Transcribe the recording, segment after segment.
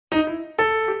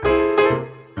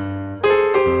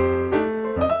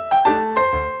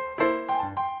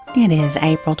It is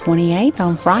April 28th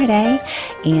on Friday,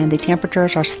 and the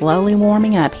temperatures are slowly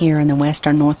warming up here in the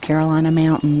western North Carolina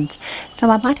mountains. So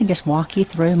I'd like to just walk you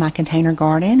through my container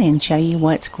garden and show you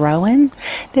what's growing.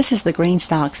 This is the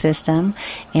GreenStalk system,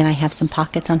 and I have some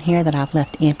pockets on here that I've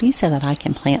left empty so that I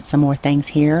can plant some more things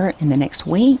here in the next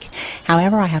week.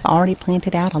 However, I have already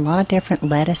planted out a lot of different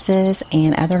lettuces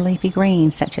and other leafy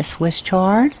greens such as Swiss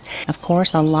chard. Of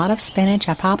course, a lot of spinach.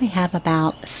 I probably have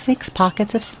about 6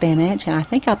 pockets of spinach, and I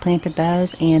think I planted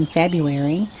those in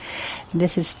February.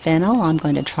 This is fennel. I'm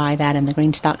going to try that in the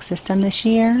GreenStalk system this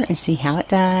year and see how it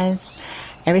does.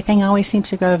 Everything always seems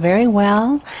to grow very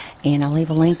well, and I'll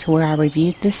leave a link to where I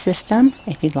reviewed this system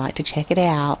if you'd like to check it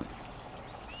out.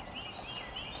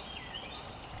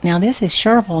 Now this is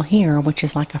Chervil here, which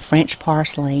is like a French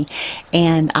parsley,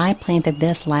 and I planted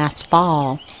this last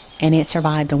fall. And it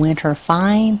survived the winter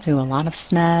fine through a lot of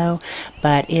snow,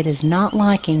 but it is not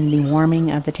liking the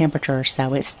warming of the temperature,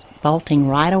 so it's bolting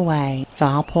right away. So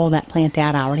I'll pull that plant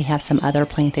out. I already have some other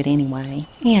planted anyway.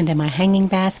 And in my hanging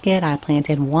basket, I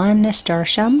planted 1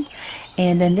 Nasturtium.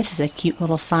 And then this is a cute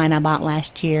little sign I bought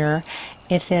last year.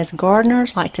 It says,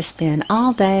 "Gardeners like to spend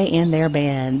all day in their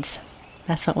beds."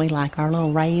 That's what we like, our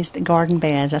little raised garden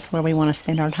beds. That's where we want to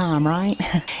spend our time, right?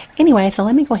 Anyway, so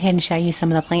let me go ahead and show you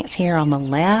some of the plants here on the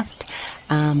left.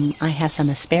 I have some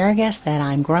asparagus that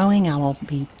I'm growing. I will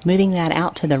be moving that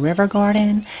out to the river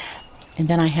garden. And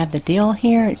then I have the dill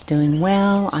here. It's doing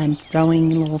well. I'm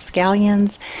growing little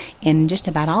scallions in just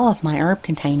about all of my herb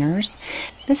containers.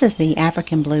 This is the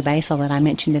African blue basil that I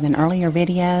mentioned in an earlier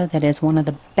video. That is one of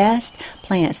the best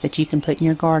plants that you can put in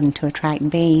your garden to attract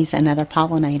bees and other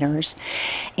pollinators.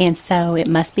 And so it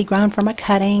must be grown from a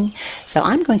cutting. So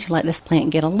I'm going to let this plant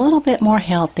get a little bit more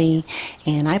healthy,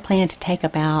 and I plan to take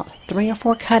about 3 or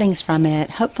 4 cuttings from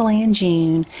it, hopefully in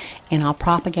June, and I'll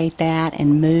propagate that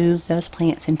and move those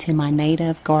plants into my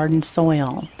native garden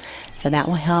soil. So that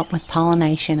will help with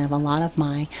pollination of a lot of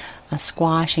my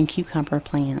squash and cucumber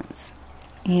plants.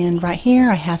 And right here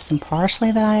I have some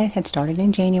parsley that I had started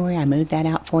in January. I moved that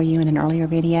out for you in an earlier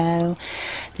video.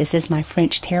 This is my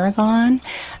French Tarragon.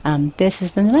 This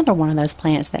is another one of those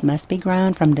plants that must be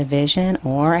grown from division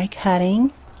or a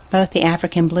cutting. Both the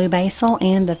African blue basil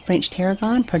and the French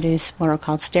Tarragon produce what are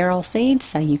called sterile seeds,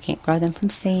 so you can't grow them from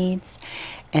seeds.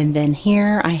 And then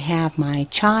here I have my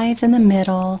chives in the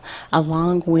middle,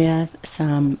 along with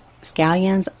some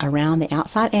scallions around the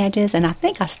outside edges, and I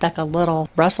think I stuck a little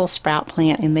Brussels sprout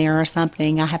plant in there or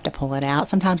something. I have to pull it out.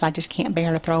 Sometimes I just can't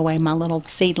bear to throw away my little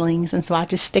seedlings, and so I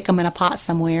just stick them in a pot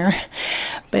somewhere,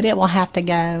 but it will have to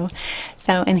go.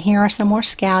 So, and here are some more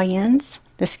scallions.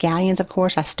 The scallions, of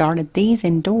course, I started these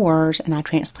indoors, and I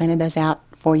transplanted those out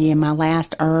for you in my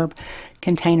last herb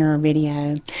container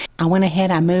video. I went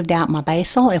ahead, I moved out my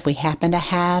basil. If we happen to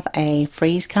have a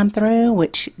freeze come through,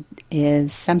 which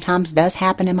is sometimes does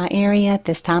happen in my area at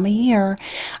this time of year,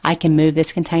 I can move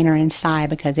this container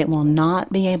inside because it will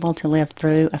not be able to live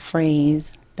through a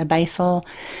freeze. The basil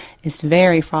is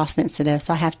very frost sensitive.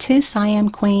 So I have 2 Siam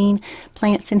Queen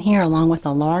plants in here along with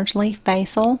a large leaf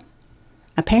basil.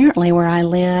 Apparently where I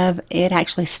live, it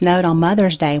actually snowed on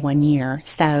Mother's Day one year.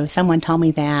 So someone told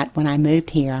me that when I moved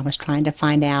here. I was trying to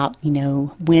find out,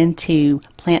 when to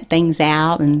plant things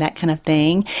out and that kind of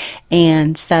thing.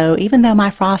 And so even though my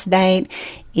frost date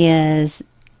is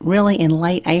really in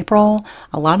late April,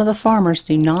 a lot of the farmers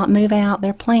do not move out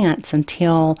their plants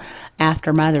until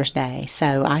after Mother's Day.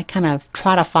 So I kind of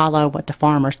try to follow what the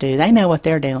farmers do. They know what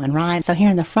they're doing, right? So here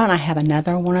in the front I have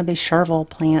another one of these Chervil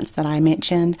plants that I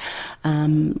mentioned.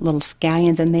 Little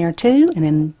scallions in there too. And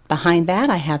then behind that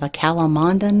I have a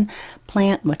Calamondin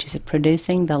plant, which is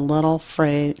producing the little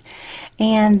fruit.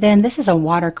 And then this is a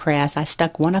watercress. I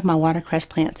stuck one of my watercress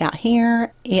plants out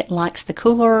here. It likes the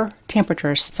cooler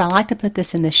temperatures, so I like to put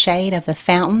this in the shade of the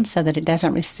fountain so that it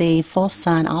doesn't receive full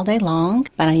sun all day long.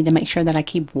 But I need to make sure that I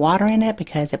keep water in it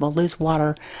because it will lose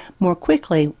water more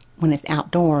quickly when it's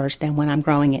outdoors than when I'm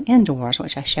growing it indoors,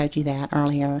 which I showed you that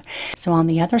earlier. So on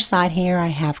the other side here I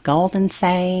have golden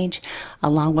sage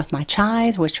along with my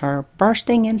chives, which are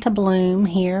bursting into bloom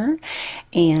here.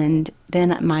 And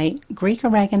then my Greek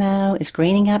oregano is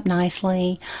greening up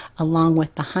nicely. Along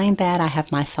with behind that I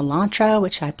have my cilantro,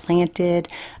 which I planted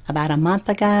about a month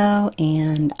ago,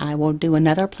 and I will do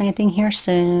another planting here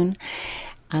soon.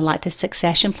 I like to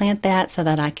succession plant that so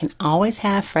that I can always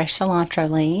have fresh cilantro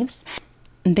leaves.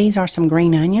 These are some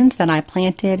green onions that I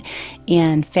planted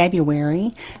in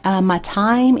February. My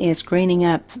thyme is greening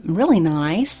up really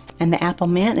nice, and the apple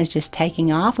mint is just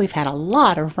taking off. We've had a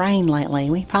lot of rain lately.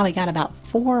 We probably got about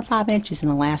 4 or 5 inches in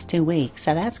the last 2 weeks,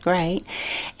 so that's great.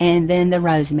 And then the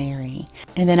rosemary.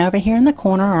 And then over here in the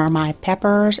corner are my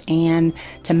peppers and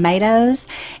tomatoes,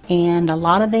 and a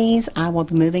lot of these I will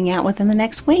be moving out within the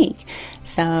next week.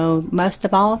 So most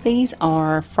of all of these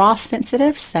are frost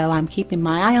sensitive, so I'm keeping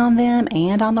my eye on them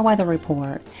and on the weather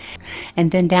report.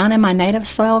 And then down in my native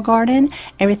soil garden,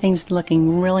 everything's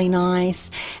looking really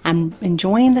nice. I'm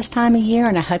enjoying this time of year,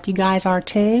 and I hope you guys are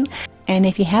too. And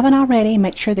if you haven't already,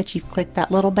 make sure that you click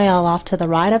that little bell off to the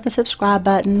right of the subscribe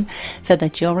button so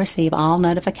that you'll receive all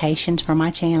notifications from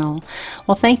my channel.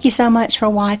 Well, thank you so much for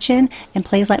watching, and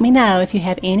please let me know if you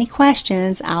have any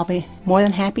questions. I'll be more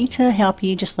than happy to help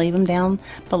you. Just leave them down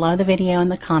below the video in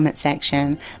the comment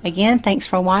section. Again, thanks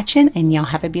for watching, and y'all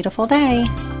have a beautiful day.